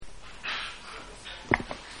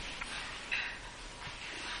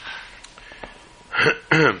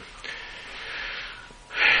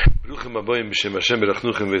Abayim b'Shem Hashem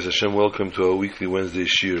Berachnuchem V'ez Hashem. Welcome to our weekly Wednesday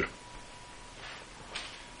Shir.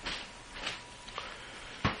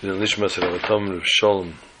 In Nishmas Ravatam Rav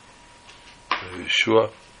Shalom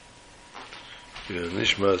Yeshua. In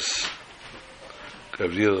Nishmas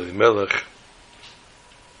Gabriel Elimelech.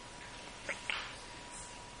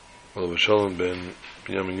 Rav Shalom ben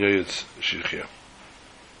Binyamin Yoyetz Shirchia.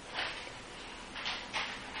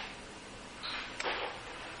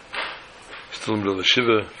 Still in B'Rel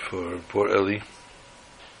Shiva for poor Eli.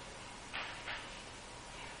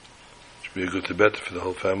 Should be a good Tibet for the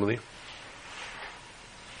whole family.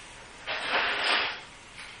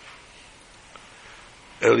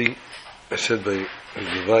 Eli, I said by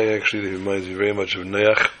Levi actually, that he reminds me very much of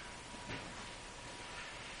Noach.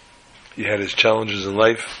 He had his challenges in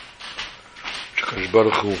life, which HaKadosh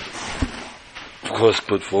Baruch Hu, of course,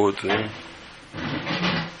 put forward to him.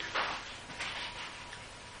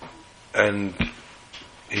 And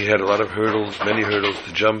he had a lot of hurdles, many hurdles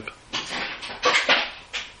to jump,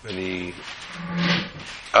 many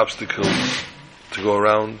obstacles to go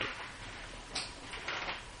around.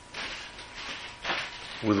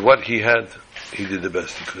 With what he had, he did the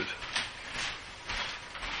best he could.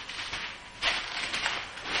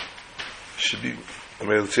 Should be a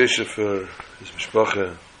meditation for his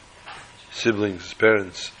mishpacha, siblings, his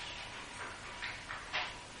parents.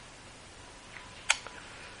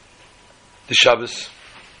 The Shabbos is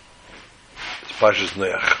Parshas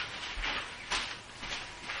Noach.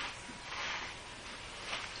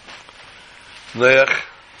 Noach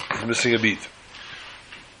is missing a beat.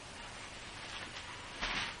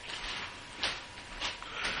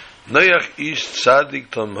 Noach ish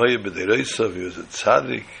tzaddik tom hoye b'dereisav. He was a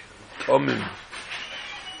tzaddik, tomim.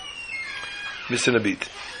 Missing a beat.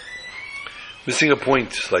 Missing a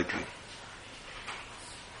point slightly.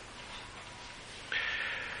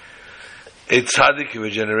 A tzaddik of a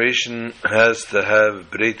generation has to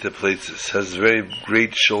have breite places, has very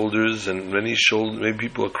great shoulders, and many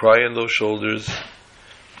people cry on those shoulders.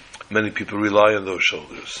 Many people rely on those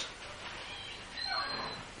shoulders.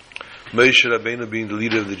 Moshe Rabbeinu, being the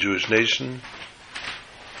leader of the Jewish nation,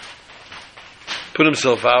 put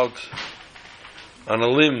himself out on a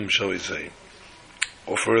limb, shall we say,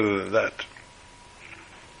 or further than that,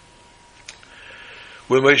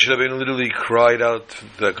 where Moshe Rabbeinu literally cried out to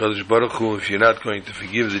the HaKadosh Baruch Hu, if you're not going to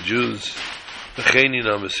forgive the Jews,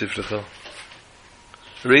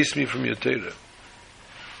 erase me from your Torah.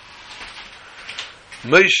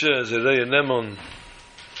 Moshe, as a Reya Nemon,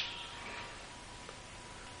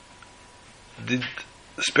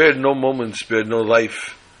 spared no moment, spared no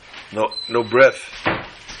life, no breath,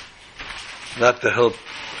 not to help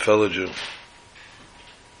a fellow Jew.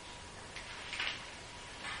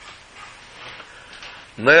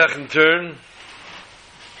 Noach, in turn,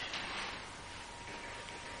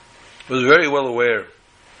 was very well aware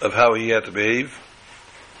of how he had to behave,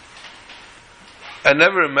 and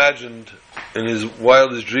never imagined in his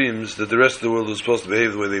wildest dreams that the rest of the world was supposed to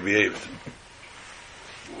behave the way they behaved.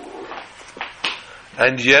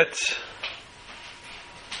 And yet,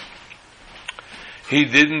 he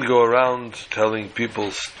didn't go around telling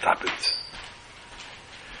people, stop it.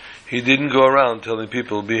 He didn't go around telling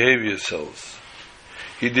people, behave yourselves.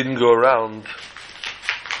 He didn't go around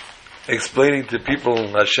explaining to people,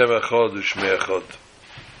 Hashem echad u'shmei echad.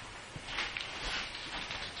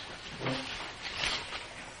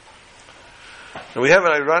 Now we have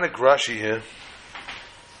an ironic Rashi here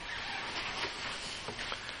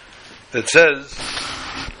that says,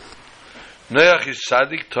 Noach is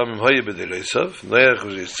tzaddik, tomim hoye b'dereisav. Noach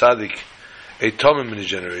was a tzaddik, a tomim in his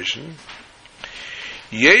generation.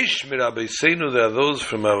 Yesh mirabeiseinu, there are those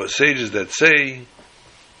from our sages that say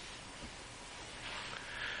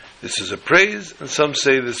this is a praise, and some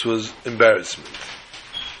say this was embarrassment.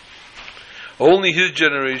 Only his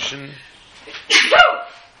generation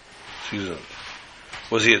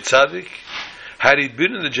was he a tzaddik. Had he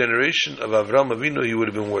been in the generation of Avraham Avinu, he would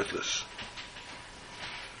have been worthless.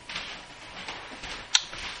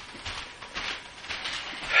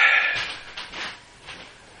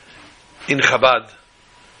 In Chabad,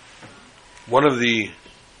 one of the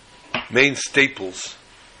main staples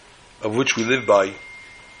of which we live by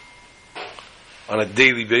on a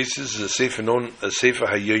daily basis is a sefer known as Sefer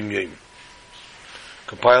HaYom Yom,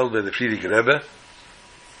 compiled by the Frierdiker Rebbe.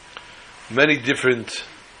 Many different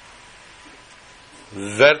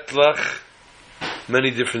vertlach,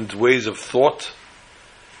 many different ways of thought,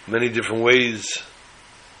 many different ways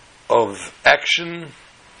of action.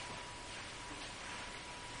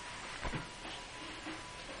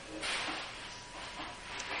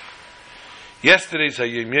 Yesterday's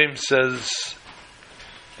Hayom Yom says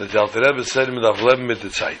that the Alter Rebbe said, "Mit avleb mit der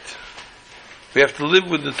Zeit." We have to live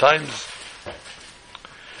with the times.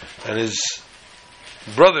 And his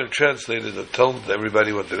brother translated or told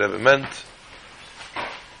everybody what the Rebbe meant,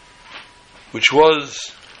 which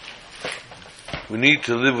was, we need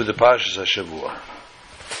to live with the Parshas HaShavua.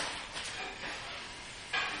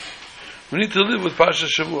 We need to live with Parshas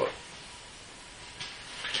HaShavua.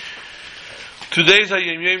 Today's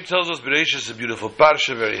Hayom Yom tells us Bereishis is a beautiful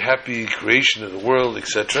parsha, very happy creation of the world,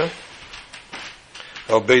 etc.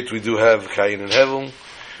 Albeit we do have Cain and Hevel,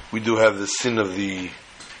 we do have the sin of the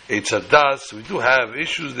Eitz Hadas, we do have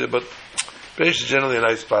issues there, but Bereishis is generally a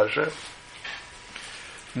nice parsha.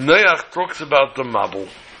 Noach talks about the Mabul,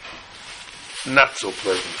 not so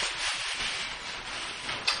pleasant.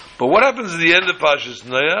 But what happens at the end of Parshas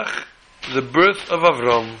Noach? The birth of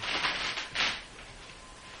Avram.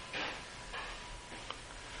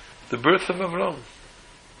 The birth of Avram.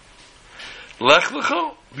 Lech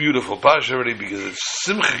Lecha, beautiful parsha already because it's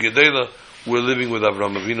Simcha Gedela. We're living with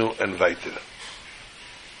Avram Avinu and Vaiter.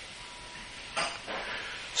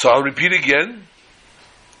 So I'll repeat again.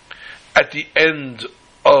 At the end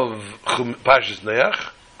of Parshas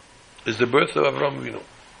Noach is the birth of Avram Avinu.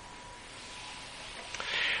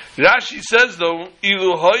 Rashi says though,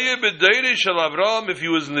 Ilu hoye b'deirei shel Avram, if he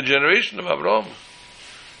was in the generation of Avram.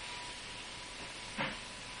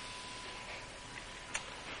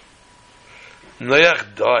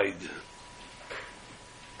 Noach died.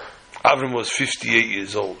 Avram was 58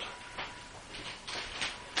 years old.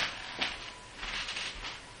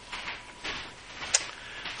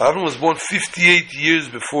 Avram was born 58 years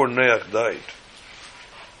before Noach died.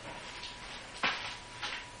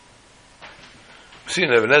 We see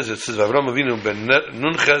in Ibn Ezra, it says, Avram Avinu ben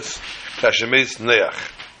Nunches Kashemes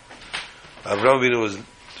Noach. Avram Avinu was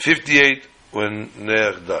 58 when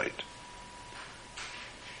Noach died.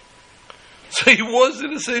 So he was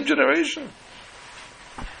in the same generation.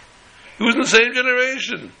 He was in the same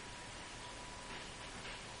generation.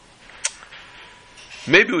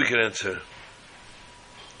 Maybe we can answer.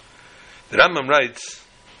 The Rambam writes,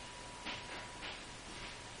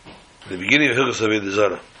 in the beginning of Hilchos Avodah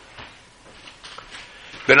Zarah,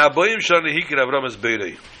 Ben Aboyim Shani Hikir Avram es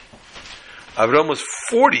Beirei. Avram was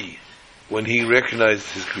 40 when he recognized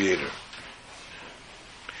his Creator.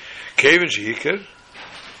 Kevin Shehikir,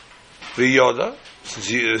 V'yoda,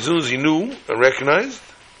 as soon as he knew and recognized,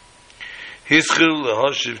 Hischil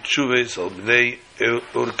Lahashiv Tshuves Al Bnei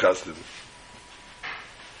Ur Kasdim.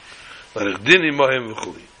 L'Rechdin Imahem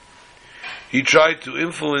V'chuli. He tried to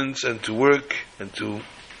influence and to work and to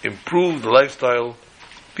improve the lifestyle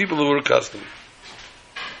people who were accustomed.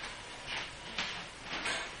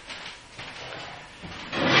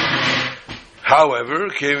 However,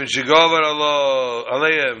 Kevin Shigavar Allah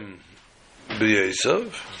Aleim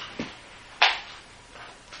B'Yosef,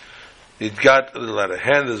 it got a little out of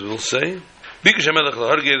hand, as we'll say. Bikash HaMelech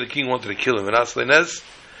L'Hargei, the king wanted to kill him in Aslenes,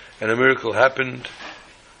 and a miracle happened,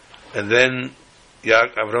 and then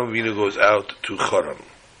Avram Avinu goes out to Choron.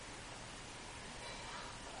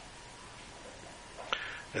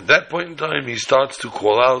 At that point in time, he starts to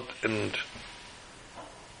call out, and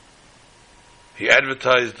he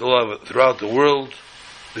advertised throughout the world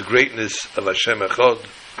the greatness of Hashem Echad,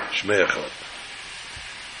 Shmei Echad.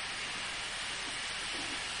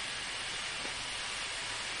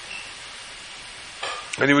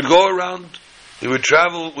 And he would go around, he would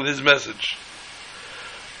travel with his message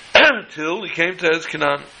till he came to Ez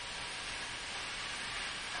Canaan.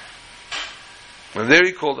 And there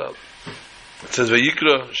he called out. It says,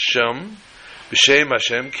 Vayikra Shem, B'Shem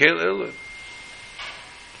Hashem, Kel Elohim.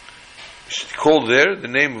 He called there the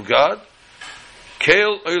name of God,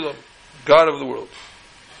 Kel Elohim, God of the world.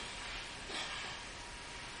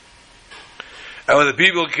 And when the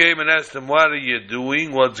people came and asked him, what are you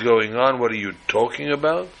doing? What's going on? What are you talking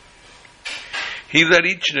about? He let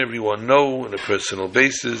each and every one know on a personal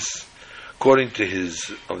basis, according to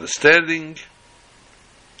his understanding,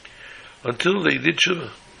 until they did tshuva.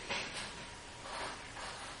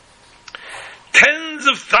 Tens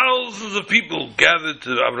of thousands of people gathered to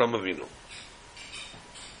Avram Avinu.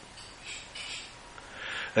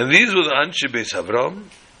 And these were the Anshe Beis Avram,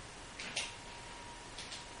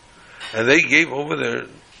 and they gave over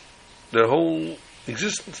their whole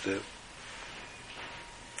existence there.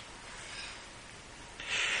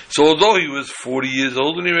 So although he was 40 years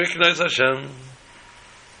old when he recognized Hashem,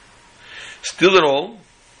 still in all,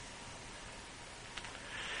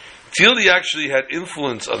 till he actually had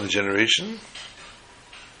influence on the generation,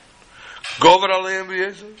 Gover Aleim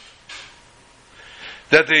B'Yosef,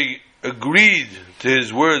 that they agreed to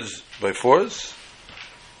his words by force,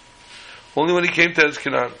 only when he came to Ez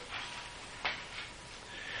Canaan.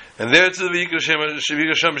 And there it says,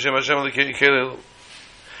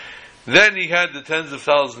 then he had the tens of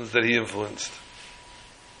thousands that he influenced.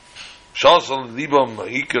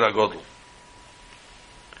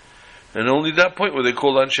 And only that point where they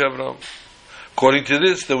called Anshe Avram. According to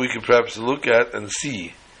this, then we could perhaps look at and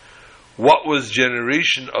see what was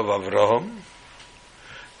generation of Avraham,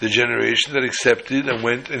 the generation that accepted and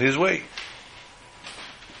went in his way.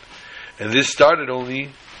 And this started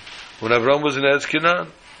only when Avraham was in Eretz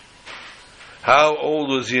Canaan. How old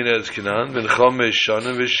was he in Eretz Canaan? Ben Chamesh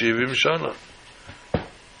Shana v'Shivim Shana.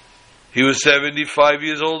 He was 75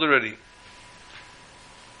 years old already.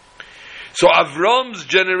 So Avram's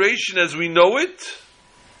generation as we know it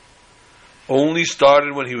only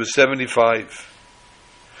started when he was 75.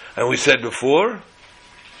 And we said before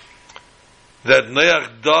that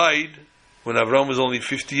Noach died when Avram was only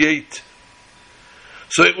 58.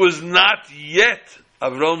 So it was not yet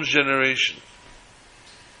Avram's generation.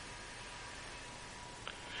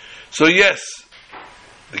 So yes,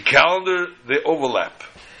 the calendar, they overlap.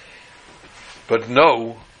 But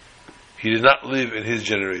no, he did not live in his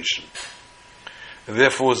generation. And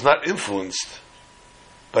therefore was not influenced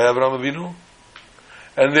by Avraham Avinu.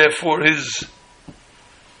 And therefore his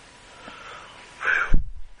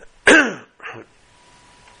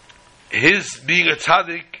being a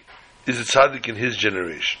tzaddik is a tzaddik in his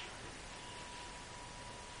generation.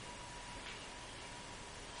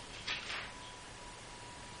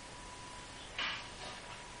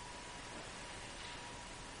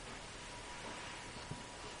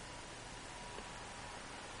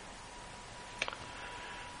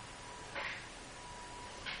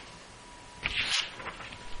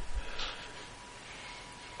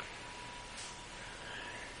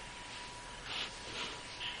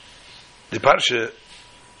 The Parsha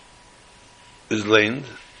is learned,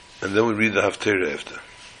 and then we read the Haftarah after.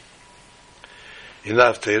 In the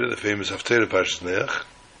Haftarah, the famous Haftarah Parshas Noach,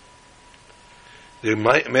 the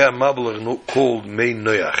Mei HaMabul are called Mei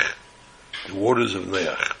Noach, the waters of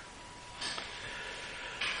Noach.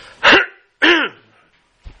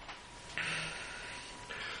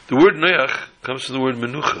 The word Noach comes from the word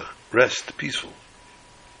Menucha, rest, peaceful.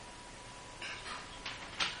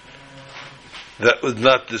 That would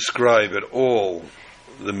not describe at all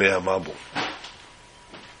the Mei HaMabul.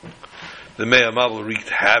 The Mei HaMabul wreaked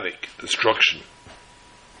havoc, destruction.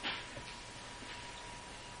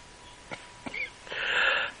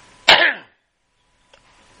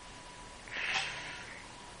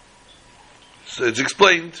 So it's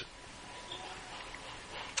explained.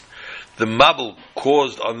 The Mabul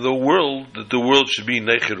caused on the world that the world should be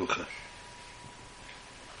Neicherucha.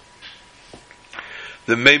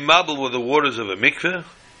 The Mei Mabul were the waters of a mikveh,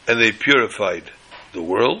 and they purified the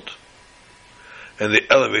world, and they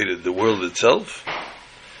elevated the world itself,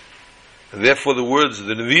 and therefore the words of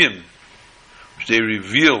the Nevi'im, which they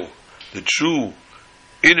reveal the true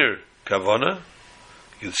inner kavanah,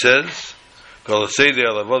 it says,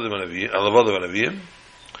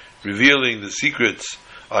 revealing the secrets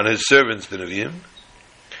on his servants, the Nevi'im.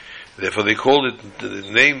 Therefore they called it the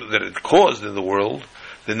name that it caused in the world,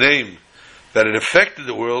 the name that it affected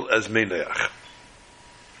the world as Mei Noach.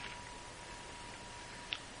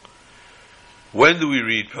 When do we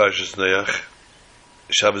read Parshas Noach?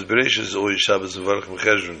 Shabbos Bereishis or Shabbos Mevarach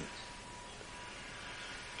Mecheshvan?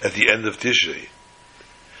 At the end of Tishrei.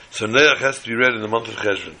 So Noach has to be read in the month of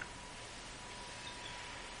Cheshvan.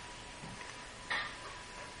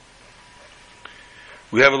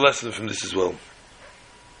 We have a lesson from this as well.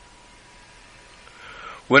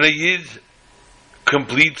 When a Yid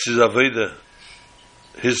completes his Aveda,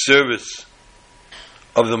 his service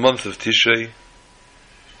of the month of Tishrei,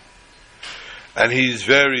 and he's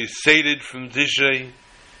very sated from Tishrei,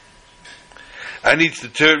 and needs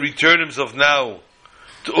to return himself now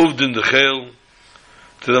to Uvdin Dechel,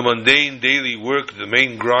 to the mundane daily work, the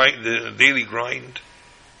main grind, the daily grind,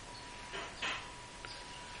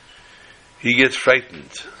 he gets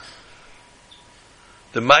frightened.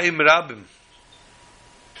 The Mayim Rabim,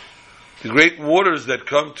 the great waters that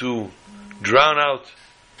come to drown out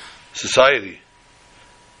society,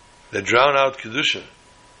 that drown out Kedusha,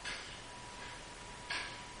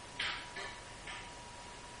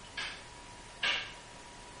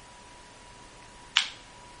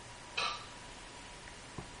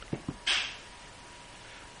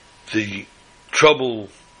 the trouble,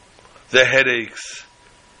 the headaches,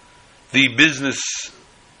 the business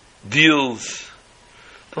deals,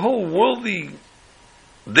 the whole worldly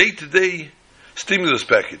day-to-day stimulus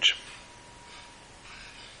package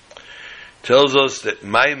tells us that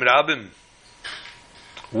Mayim Rabim,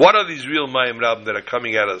 what are these real Mayim Rabim that are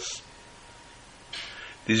coming at us?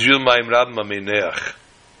 These real Mayim Rabim are Mei Noach.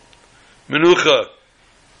 menucha,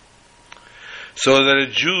 so that a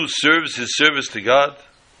Jew serves his service to God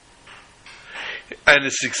and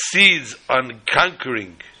it succeeds on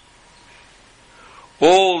conquering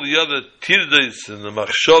all the other tirdes and the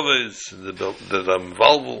machshavas and the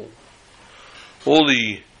amvalvul, all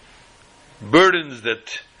the burdens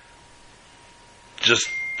that just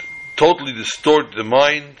totally distort the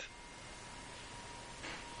mind.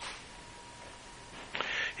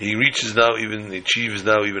 He achieves now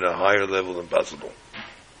even a higher level than possible.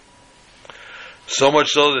 So much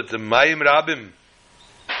so that the Mayim Rabim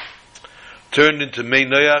turned into Mei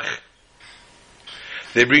Noach.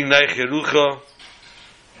 They bring Noach Yerucha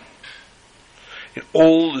in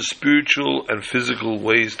all the spiritual and physical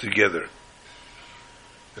ways together.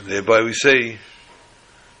 And thereby we say,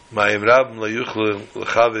 Mayim Rabim la yuchlu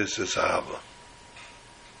l'chaves esahava.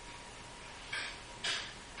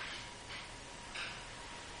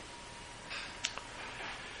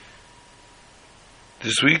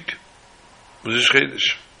 This week was Rosh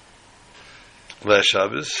Chodesh. Last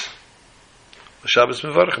Shabbos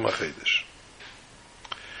mevarchim HaChodesh.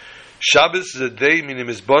 Shabbos is a day meaning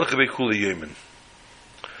mizbarach be'kula yomin.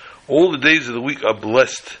 All the days of the week are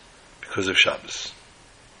blessed because of Shabbos.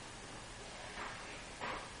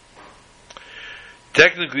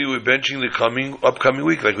 Technically, we're benching the upcoming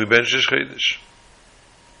week like we bench Rosh Chodesh.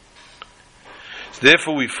 So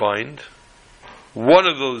therefore, we find one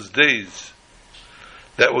of those days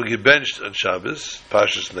that will get benched on Shabbos,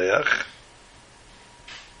 Parshas Noach.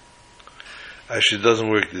 Actually, it doesn't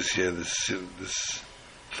work this year, this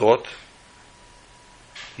thought.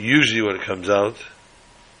 Usually when it comes out,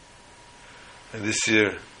 and this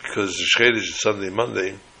year, because Rosh Chodesh is Sunday,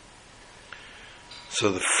 Monday,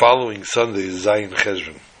 so the following Sunday is Zayin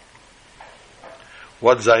Cheshvan.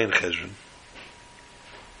 What Zayin Cheshvan?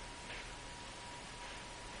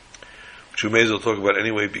 Which we may as well talk about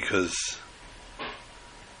anyway, because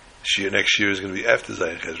next year is going to be after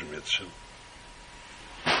Zayin Cheshvan Yitzchak.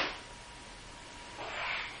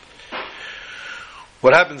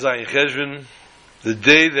 What happens Zayin Cheshvan? The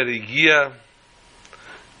day that Igia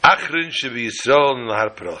Achrin Shevi Yisrael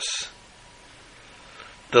Nahar Pros.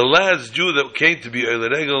 The last Jew that came to be Oile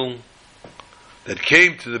Regel, that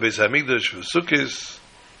came to the Beis HaMikdash for Sukkot,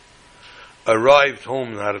 arrived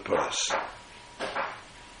home in Har Pros.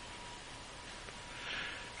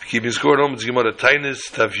 Keeping score at home, it's Gemara Tainis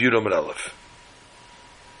Tav Yud Amud Aleph.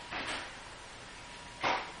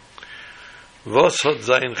 Was hat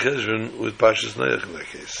Zayin Cheshvan with Parshas Noach in that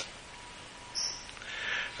case?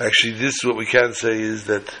 Actually, what we can say is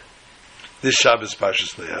that this Shabbos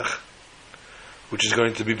Parshas Noach, which is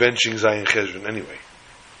going to be benching Zayin Cheshvan anyway.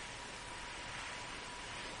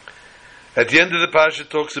 At the end of the Parsha, it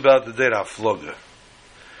talks about the Deir HaFloga.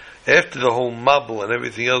 After the whole Mabul and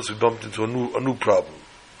everything else, we bumped into a new problem.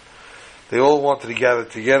 They all wanted to gather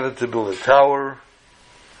together to build a tower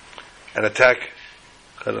and attack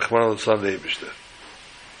Rachmana litzlan the Eibishter.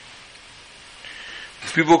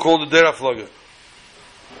 These people were called the Deir HaFloga.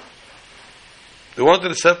 They wanted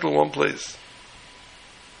to settle in one place.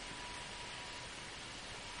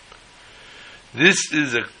 This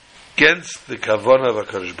is against the kavanah of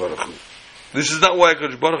HaKadosh Baruch Hu. This is not why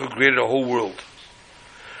HaKadosh Baruch Hu created a whole world.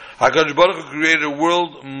 HaKadosh Baruch Hu created a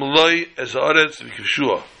world M'loi es haaretz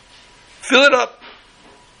v'kivshua. Fill it up.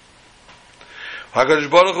 HaKadosh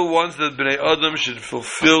Baruch Hu wants that Bnei Adam should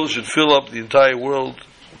fill up the entire world,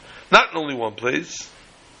 not in only one place.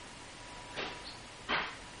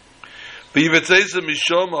 But Yivetzeisa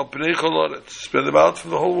Mishom al Pnei Chol Haaretz, spread them out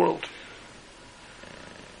from the whole world.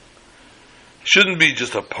 It shouldn't be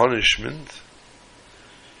just a punishment,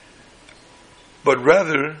 but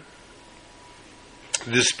rather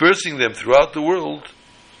dispersing them throughout the world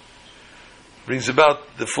brings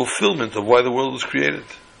about the fulfillment of why the world was created.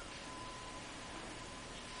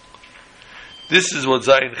 This is what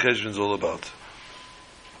Zayin Cheshvan is all about.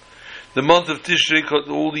 The month of Tishrei,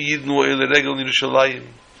 all the Yidden were Eile Regel in Yerushalayim,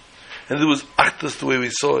 and there was Achdus the way we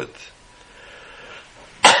saw it.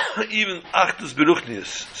 Even Achdus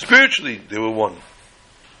Beruchnius. Spiritually, they were one.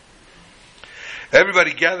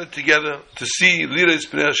 Everybody gathered together to see Liras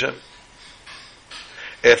Pnei Hashem.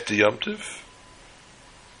 After Yom Tov,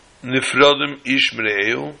 Nifradim Ish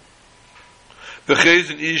Mere'eu,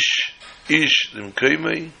 V'chezen Ish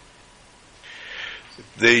Limkeimei.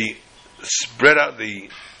 They spread out, they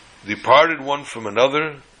departed one from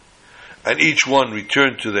another, and each one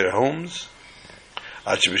returned to their homes.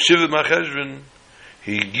 Until Zayin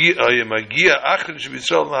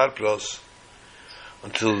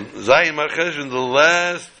Cheshvan, the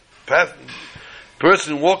last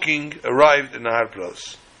person walking, arrived in Nahar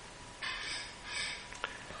Pros.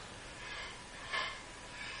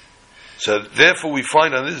 So therefore we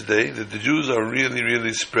find on this day that the Jews are really,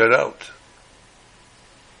 really spread out.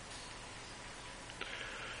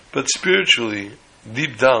 But spiritually,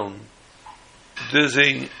 deep down, there's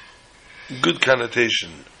a good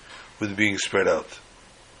connotation with being spread out.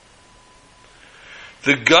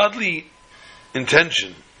 The godly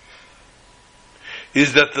intention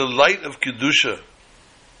is that the light of Kedusha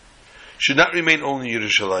should not remain only in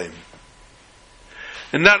Yerushalayim,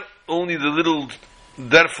 and not only the little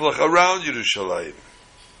derflach around Yerushalayim,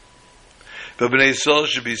 but Bnei Yisrael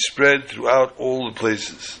should be spread throughout all the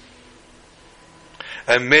places,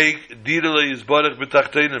 and make Direi Yisbarach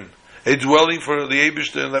B'Tachtenim, a dwelling for the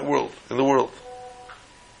Eibishter in that world, in the world.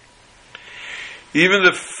 Even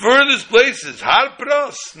the furthest places, Har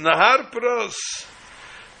Pras, Nahar Pras.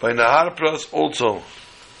 By Nahar Pras also,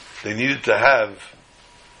 they needed to have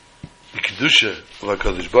the Kedusha of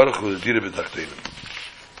HaKadosh Baruch Hu, the Direi B'Tachtenim.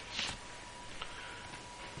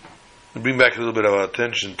 We'll bring back a little bit of our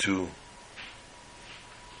attention to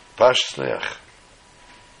Parshas Noach.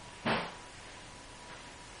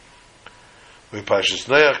 Where Parshas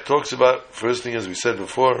Noach talks about, first thing as we said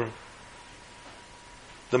before,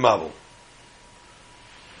 the Mabul.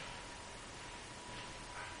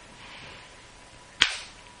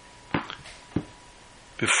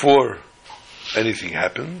 Before anything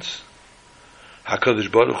happens,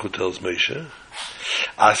 HaKadosh Baruch Hu tells Moshe,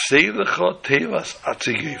 Asei lecha tevas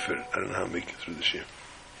atzei gefer. I don't know how to make it through this year.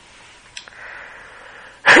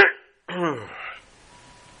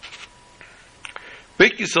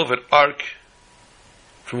 Make yourself an ark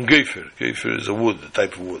from gefer. Gefer is a wood, a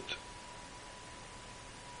type of wood.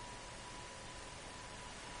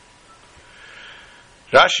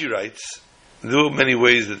 Rashi writes, there were many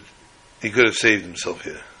ways that he could have saved himself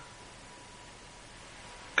here.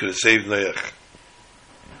 Could have saved Noach.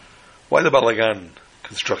 Why the Balagan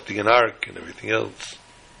constructing an ark and everything else?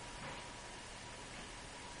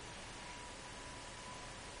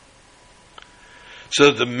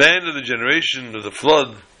 So the man of the generation of the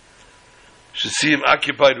flood should see him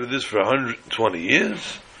occupied with this for 120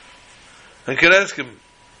 years and could ask him,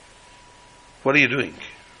 what are you doing?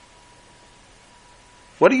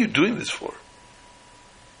 What are you doing this for?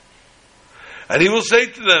 And he will say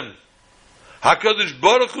to them, HaKadosh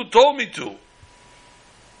Baruch Hu told me to.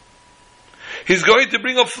 He's going to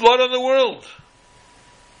bring a flood on the world.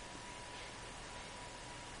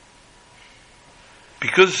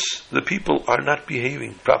 Because the people are not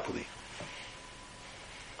behaving properly.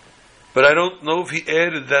 But I don't know if he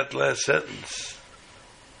added that last sentence.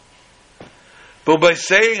 But by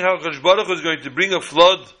saying how HaKadosh Baruch Hu is going to bring a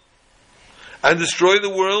flood and destroy the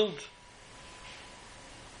world,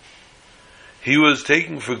 he was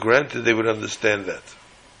taking for granted they would understand that.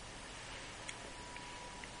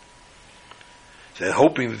 And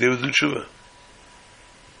hoping that they would do tshuva.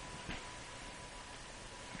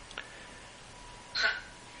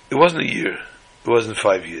 It wasn't a year. It wasn't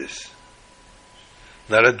 5 years.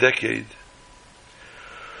 Not a decade.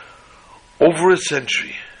 Over a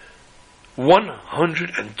century.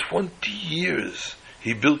 120 years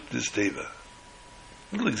he built this teva. A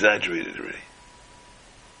little exaggerated already.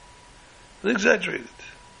 A little exaggerated.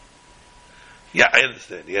 Yeah, I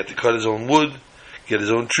understand. He had to cut his own wood, get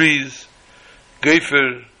his own trees,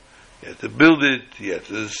 Gefer, he had to build it, he had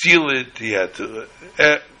to seal it, he had to...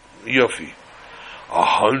 Yofi.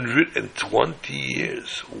 120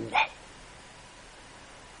 years. Wow.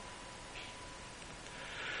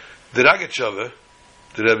 The Rogatchover,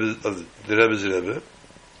 the Rebbe's Rebbe,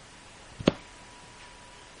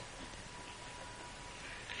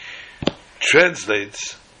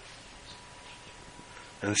 translates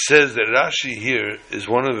and says that Rashi here is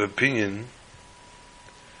one of the opinion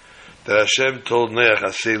that Hashem told Noach,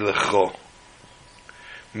 Asei lecho,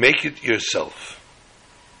 make it yourself.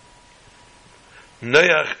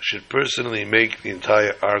 Noach should personally make the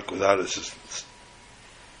entire ark without assistance.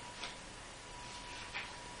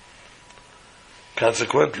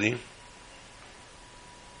 Consequently,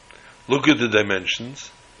 look at the dimensions.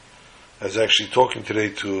 I was actually talking today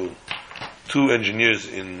to 2 engineers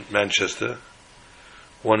in Manchester.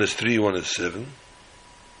 One is 3, one is 7.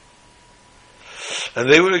 And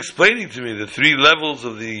they were explaining to me the 3 levels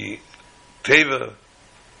of the teva.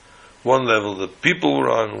 One level the people were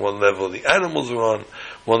on, one level the animals were on,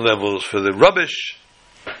 one level was for the rubbish.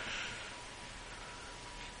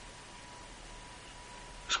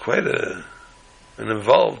 It's quite an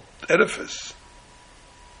involved edifice.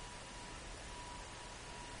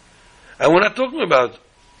 And we're not talking about,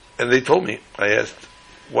 and they told me, I asked,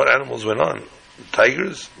 what animals went on? The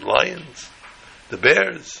tigers, lions, the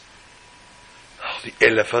bears, the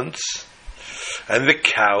elephants, and the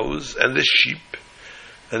cows, and the sheep,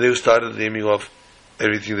 and they started naming off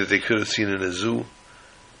everything that they could have seen in a zoo,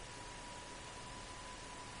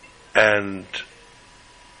 and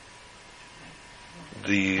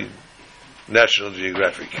the National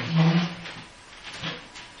Geographic.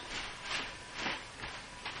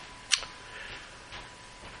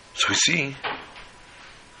 So we see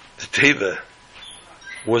the Teva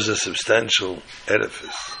was a substantial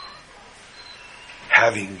edifice,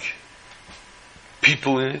 having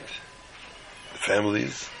people in it, the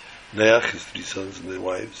families, Noach, his 3 sons and their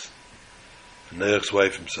wives, and Noach's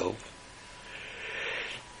wife himself,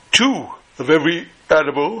 2 of every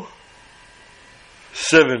animal,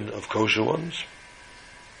 7 of kosher ones,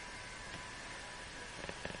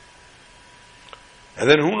 and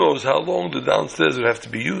then who knows how long the downstairs would have to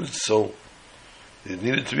be used, so it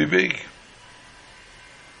needed to be big.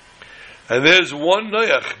 And there's one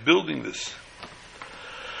Noach building this.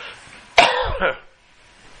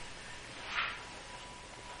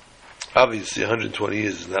 Obviously, 120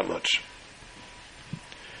 years is not much.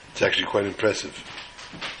 It's actually quite impressive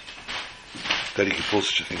that he could pull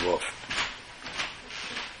such a thing off.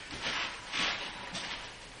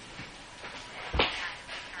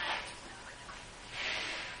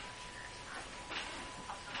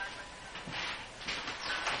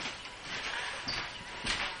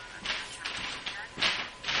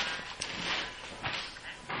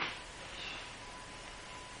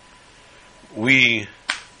 We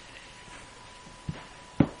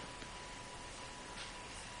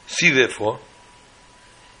see, therefore,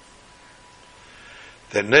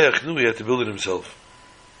 that Noach knew he had to build it himself.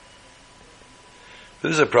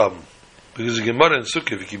 This is a problem, because the Gemara in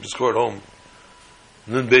Sukkah, if you keep the score at home,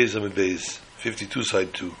 Nun Beis Amid Beis, 52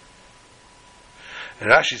 side 2.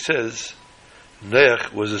 And Rashi says,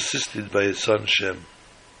 Noach was assisted by his son Shem.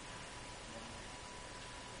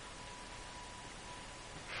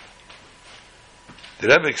 The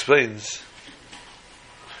Rebbe explains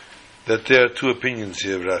that there are 2 opinions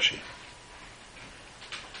here of Rashi.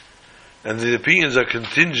 And the opinions are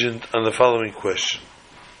contingent on the following question.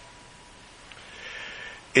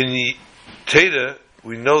 In the Torah,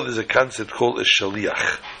 we know there's a concept called a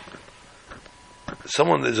shaliach.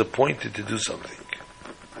 Someone is appointed to do something.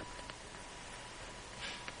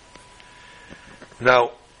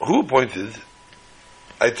 Now, who appointed?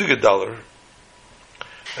 I took $1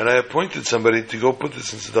 and I appointed somebody to go put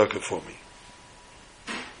this in tzedakah for me.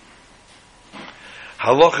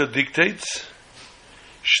 Halacha dictates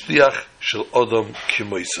shliach shel odom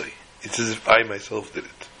kimoisai. It's as if I myself did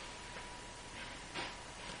it.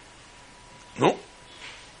 No.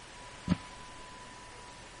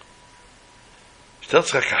 Stellt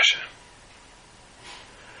sich a kasha.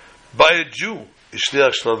 By a Jew is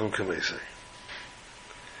shliach shel odom kimoisai.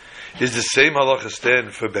 Is the same halacha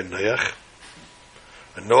stand for Ben Noach?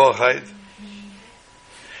 A Noachide?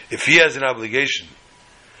 If he has an obligation,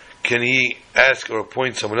 can he ask or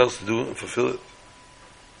appoint someone else to do it and fulfill it?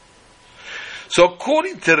 So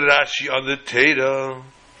according to Rashi on the Torah,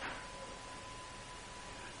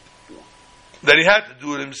 that he had to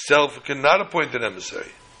do it himself, he cannot appoint an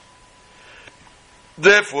emissary.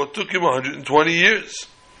 Therefore, it took him 120 years.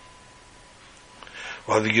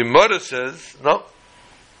 While the Gemara says, no.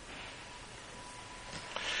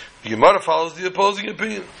 The Gemara follows the opposing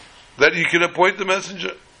opinion, that you can appoint the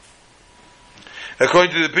messenger.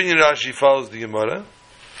 According to the opinion Rashi follows the Gemara,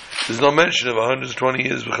 there's no mention of 120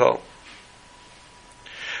 years b'chal.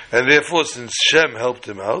 And therefore, since Shem helped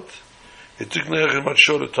him out, it took Noach a much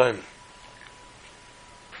shorter time.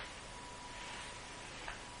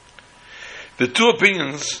 The 2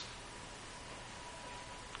 opinions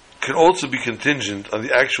can also be contingent on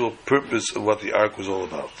the actual purpose of what the ark was all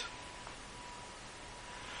about.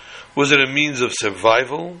 Was it a means of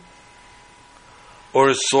survival or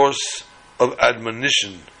a source of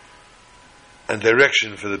admonition and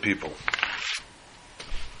direction for the people?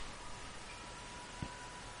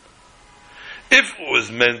 If it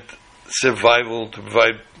was meant survival, to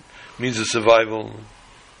provide means of survival,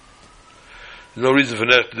 there's no reason for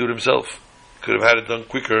Noach to do it himself. He could have had it done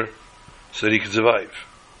quicker so that he could survive.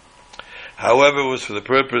 However, it was for the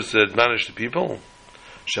purpose to admonish the people.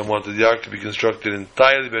 Shem wanted the ark to be constructed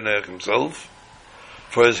entirely by Noach himself,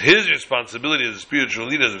 for it's his responsibility as a spiritual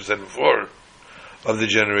leader, as we said before, of the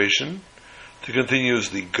generation, to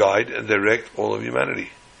continuously guide and direct all of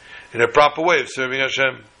humanity in a proper way of serving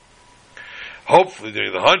Hashem. Hopefully,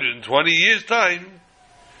 during the 120 years' time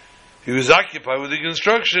he was occupied with the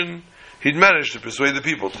construction, he'd managed to persuade the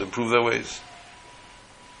people to improve their ways.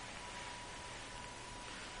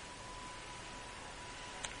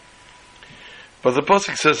 But the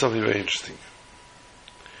pasuk says something very interesting.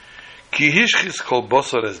 Ki hishchis kol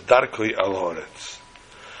basar es darkoi al haaretz,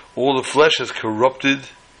 all the flesh has corrupted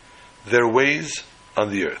their ways on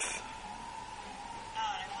the earth. No,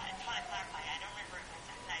 and I just want to clarify. I don't remember if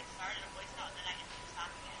I started a voice note and then I ended up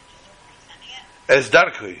stopping it and just resending it. As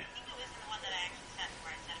darkly, I think it was the one that I actually sent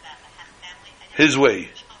where I said about the family. I didn't his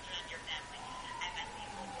way. children and your family. I meant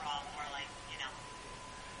people who were all more like,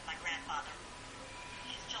 my grandfather,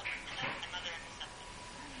 his children, and then my mother and his siblings.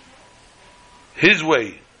 His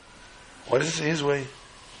way. Why does it say his way?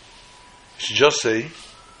 It should just say,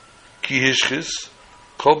 Ki hishchis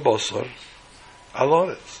kol basar al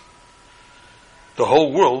haaretz. The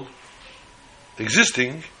whole world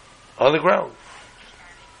existing on the ground.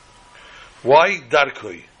 Why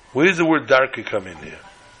darkoi? Where does the word darkoi come in here?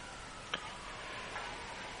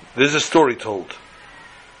 There's a story told.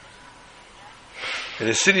 In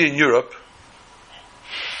a city in Europe,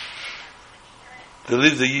 there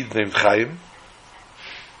lived a Yid named Chaim.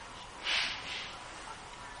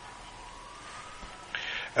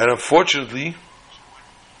 And unfortunately,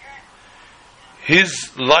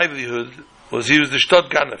 his livelihood was he was the Shtad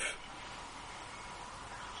Ganef.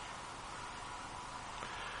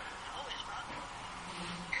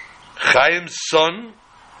 Chaim's son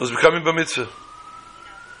was becoming Bar Mitzvah.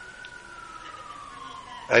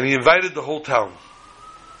 And he invited the whole town.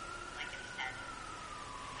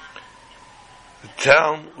 The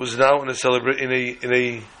town was now in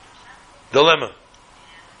a dilemma.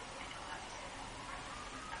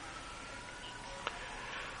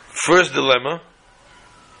 First dilemma,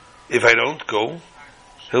 if I don't go,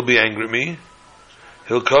 he'll be angry at me.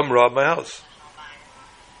 He'll come rob my house.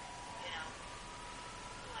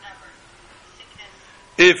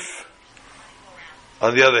 If,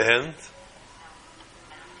 on the other hand,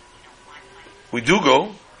 we do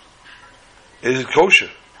go, is it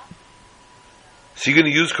kosher? Is he going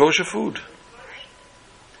to use kosher food?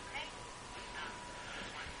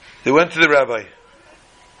 They went to the rabbi.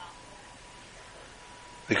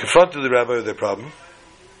 They confronted the rabbi with their problem.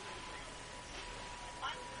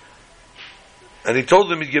 And he told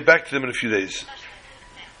them he'd get back to them in a few days.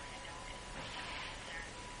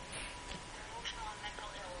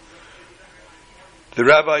 The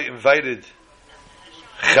rabbi invited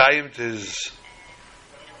Chaim to his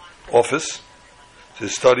office, to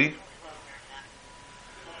his study,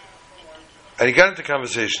 and he got into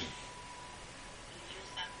conversation.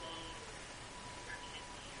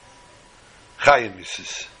 Chaim, he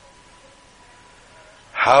says,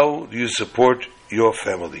 how do you support your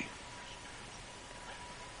family?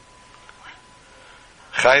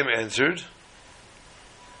 Chaim answered,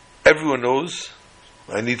 everyone knows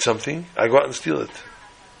I need something, I go out and steal it.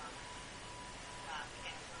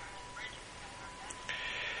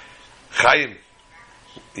 Chaim,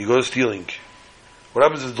 you go stealing. What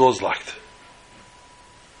happens if the door's locked?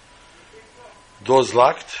 Door's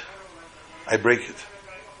locked, I break it.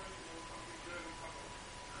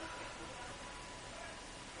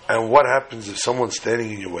 And what happens if someone's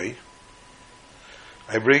standing in your way?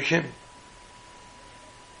 I break him.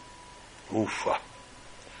 Ufa.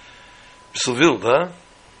 Bissel wild, huh?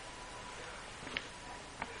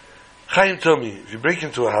 Chaim told me, if you break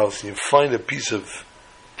into a house and you find a piece of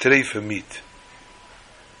treifa meat,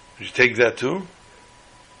 would you take that too?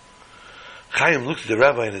 Chaim looked at the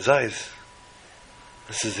rabbi in his eyes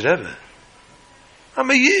and says, Rebbe, I'm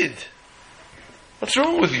a Yid. What's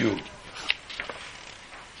wrong with you?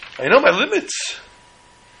 I know my limits.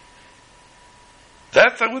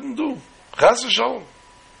 That I wouldn't do. Chas v'shalom.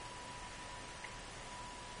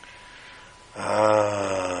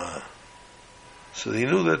 So he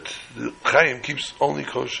knew that the Chaim keeps only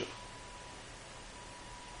kosher.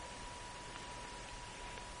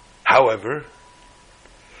 However,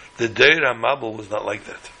 the Deir HaMabul was not like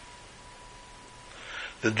that.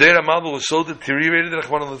 The Deir HaMabul was so deteriorated,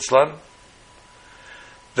 Rachmana litzlan,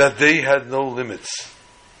 that they had no limits.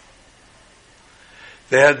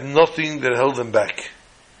 They had nothing that held them back.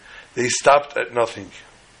 They stopped at nothing.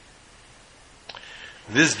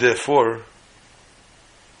 This, therefore,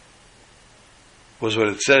 was what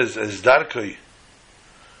it says as Darkoi,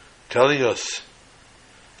 telling us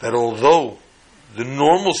that although the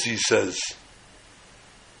normalcy says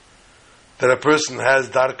that a person has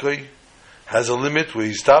Darkoi, has a limit where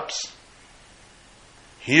he stops,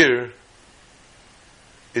 here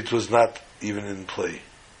it was not even in play.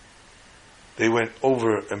 They went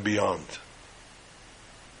over and beyond.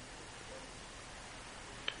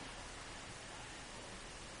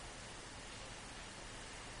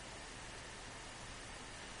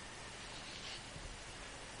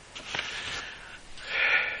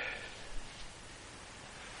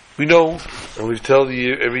 We know, and we tell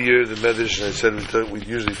every year the Medrash, and I said we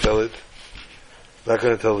usually tell it. I'm not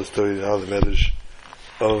going to tell the story how the Medrash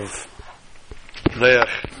of Noach's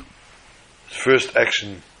first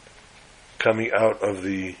action coming out of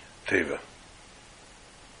the Teva.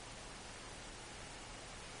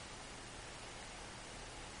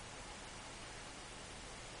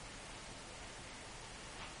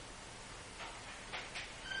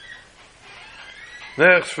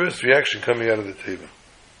 Noach's first reaction coming out of the Teva. It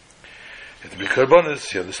had to be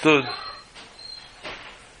Karbonis, he understood.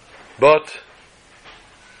 But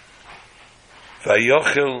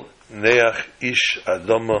Vayochel Noach ish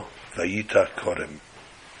Adama Vayita Korem.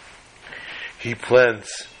 He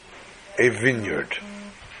plants a vineyard.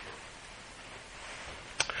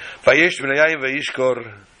 Vayesh B'nayayim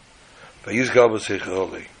Vayishkor Vayizgal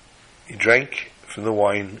B'seicholi. He drank from the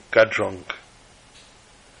wine, got drunk,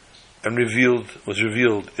 and was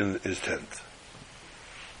revealed in his tent.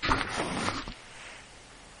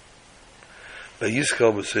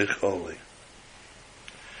 Vayizgal B'seicholi.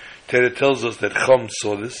 Torah tells us that Chum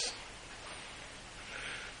saw this.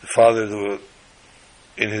 The father,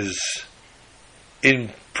 in his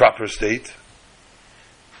improper state,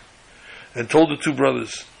 and told the two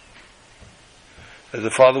brothers that the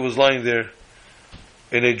father was lying there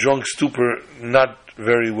in a drunk stupor, not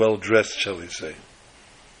very well dressed, shall we say.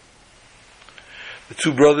 The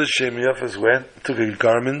two brothers, Shem and Yafes, went, took a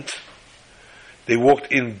garment, they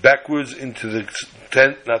walked in backwards into the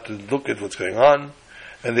tent, not to look at what's going on,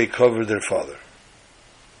 and they covered their father.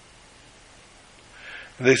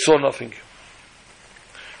 And they saw nothing.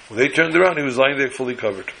 When they turned around, he was lying there fully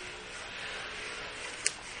covered.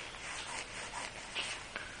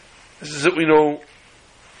 This is what we know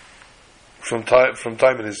from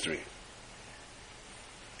time in history.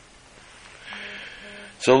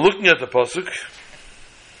 So looking at the pasuk,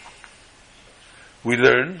 we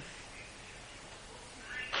learn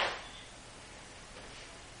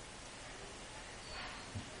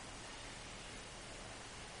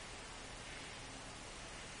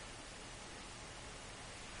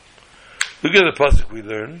look at the pasuk, we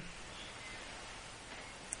learn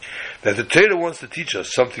that the Torah wants to teach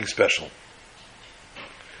us something special.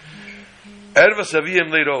 Erva Saviyim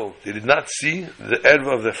Leiro, they did not see the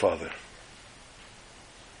erva of their father.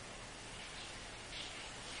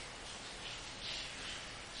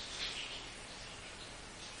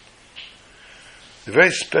 The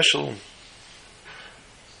very special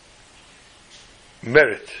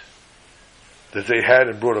merit that they had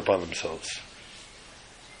and brought upon themselves.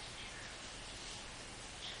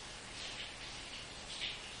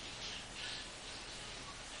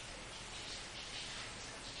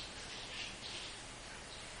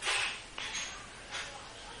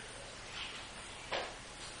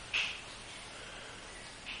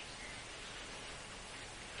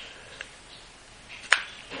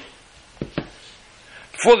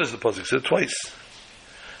 Before this, the pasuk said twice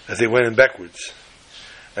that they went in backwards,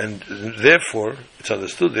 and therefore it's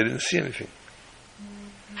understood they didn't see anything.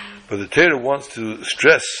 But the Torah wants to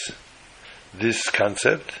stress this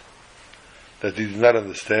concept that they did not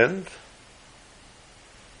understand.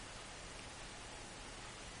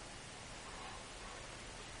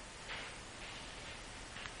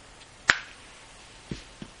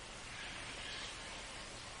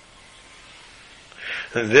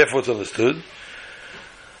 And therefore it's understood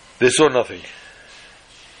they saw nothing.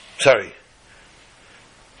 Sorry.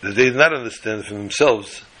 That they did not understand for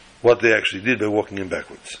themselves what they actually did by walking in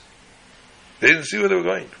backwards. They didn't see where they were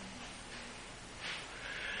going.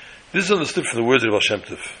 This is understood from the words of Baal Shem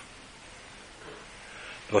Tov.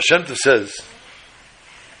 Baal Shem Tov says,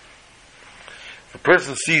 if a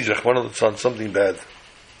person sees Rachmana litzlan something bad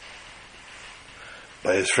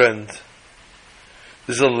by his friend,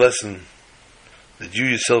 this is a lesson that you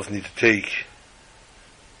yourself need to take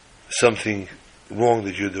something wrong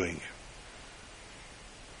that you're doing.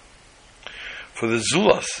 For the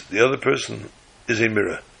Zulas, the other person is a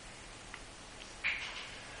mirror.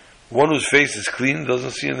 One whose face is clean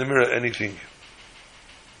doesn't see in the mirror anything.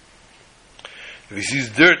 If he sees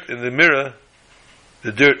dirt in the mirror,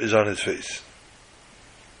 the dirt is on his face.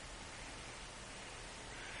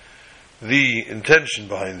 The intention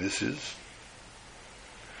behind this is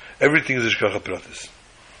everything is Hashgacha Pratis.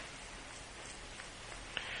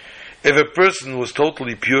 If a person was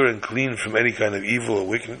totally pure and clean from any kind of evil or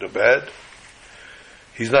wickedness or bad,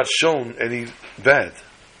 he's not shown any bad.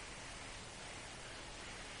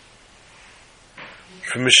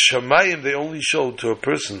 From Shamayim, they only show to a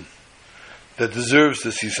person that deserves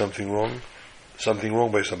to see something wrong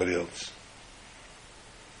by somebody else.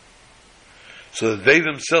 So that they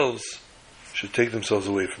themselves should take themselves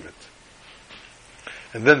away from it.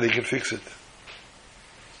 And then they can fix it.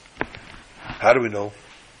 How do we know?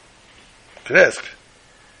 You can ask.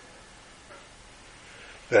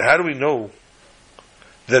 Then how do we know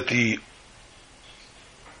that the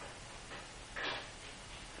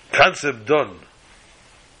concept done,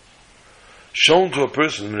 shown to a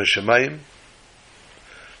person in a Shemayim,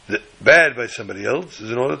 the bad by somebody else, is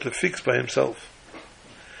in order to fix by himself?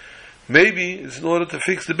 Maybe it's in order to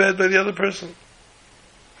fix the bad by the other person.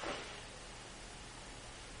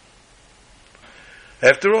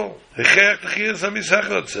 After all,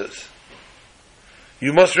 it says,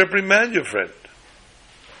 you must reprimand your friend.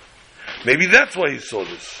 Maybe that's why he saw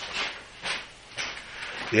this.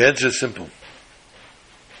 The answer is simple.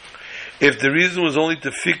 If the reason was only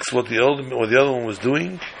to fix what the other one was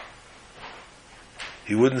doing,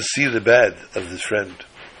 he wouldn't see the bad of his friend.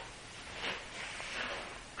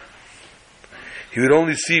 He would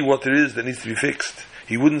only see what there is that needs to be fixed.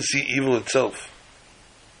 He wouldn't see evil itself.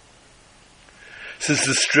 Since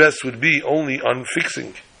the stress would be only on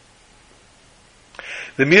fixing.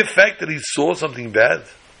 The mere fact that he saw something bad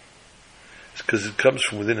is because it comes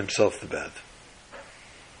from within himself, the bad.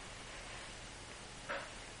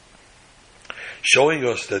 Showing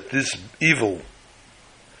us that this evil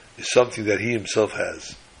is something that he himself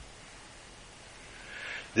has.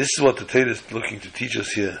 This is what the Torah is looking to teach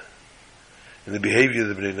us here in the behavior of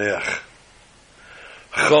the Bnei Noach.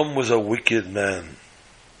 Chum was a wicked man,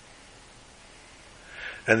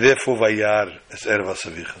 and therefore Vayar es Erev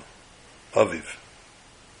Asavicha, Aviv.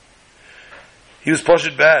 He was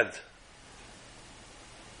poshet bad.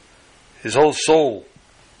 His whole soul,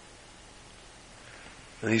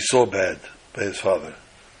 and he saw bad by his father.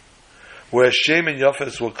 Whereas Shem and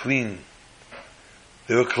Yafes were clean,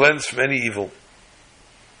 they were cleansed from any evil,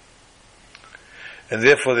 and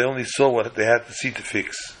therefore they only saw what they had to see to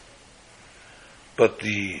fix. But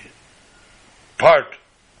the part,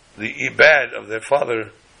 the bad of their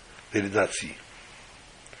father, they did not see.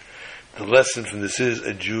 The lesson from this is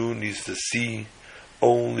a Jew needs to see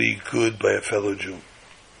only good by a fellow Jew.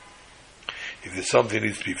 If there's something that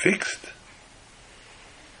needs to be fixed,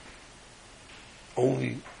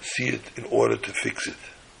 only see it in order to fix it.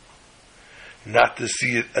 Not to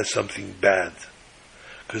see it as something bad,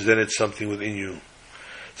 because then it's something within you.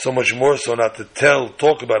 So much more so not to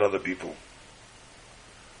talk about other people.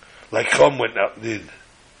 Like Chum went out and did.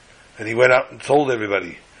 And he went out and told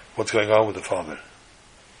everybody what's going on with the father.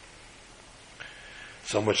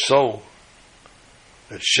 So much so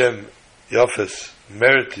that Shem Yafes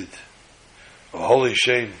merited a holy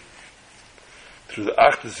shame through the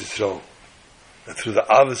Achdus Yisrael and through the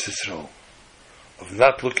Avos Yisrael of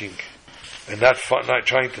not looking and not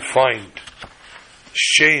trying to find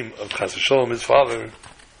shame of Chas v'Sholom, his father.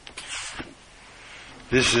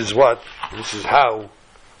 This is how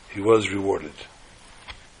he was rewarded.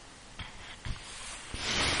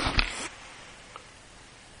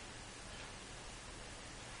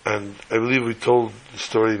 And I believe we told the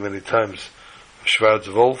story many times of Schwarz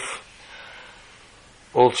Wolf,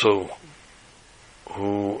 also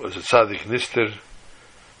who was a tzaddik nister,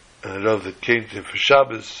 and a Rav that came to him for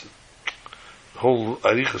Shabbos. The whole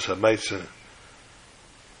Arichas HaMaisa,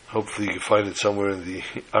 hopefully you can find it somewhere in the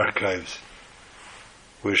archives,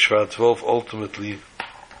 where Schwarz Wolf ultimately,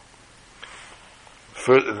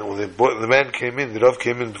 when the man came in, the Rav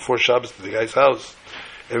came in before Shabbos to the guy's house,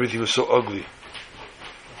 everything was so ugly.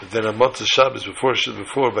 But then on Motzei Shabbos,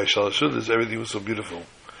 before by Shalosh Sudas, everything was so beautiful.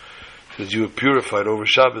 Because you were purified over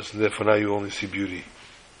Shabbos, and therefore now you only see beauty.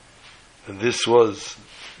 And this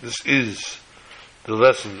is the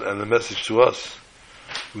lesson and the message to us.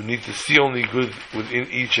 We need to see only good within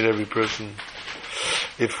each and every person.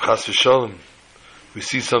 If Chas v'Sholom, we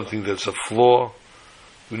see something that's a flaw,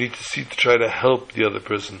 we need to see to try to help the other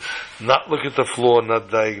person. Not look at the flaw, not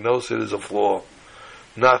diagnose it as a flaw.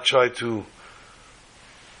 Not try to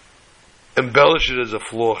embellish it as a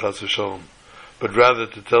flaw, Chas v'Sholom, but rather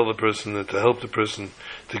to tell the person and to help the person,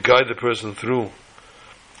 to guide the person through,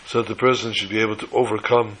 so that the person should be able to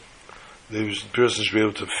overcome, the person should be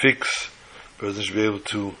able to fix, the person should be able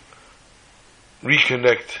to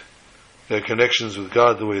reconnect their connections with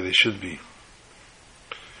God the way they should be.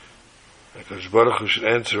 HaKadosh Baruch Hu should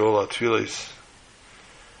answer all our tefillos.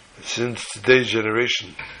 Since today's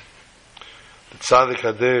generation, the Tzaddik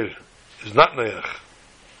Hader is not Noach,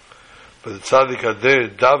 but the Tzaddik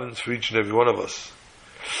Hader davens for each and every one of us.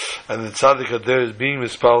 And the Tzaddik Hader is being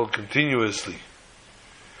mispalled continuously.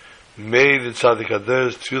 May the Tzaddik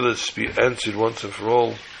Hader's tefillahs be answered once and for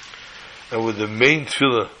all. And with the main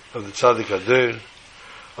tefillah of the Tzaddik Hader,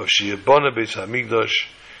 of Sheyibana Beis HaMikdash,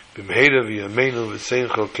 B'mheira v'yameinu v'sein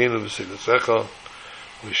chalkeinu v'seilasecha,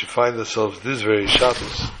 we should find ourselves this very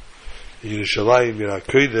Shabbos in Yerushalayim, in our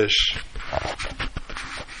Kodesh,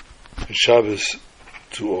 and Shabbos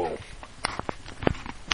to all.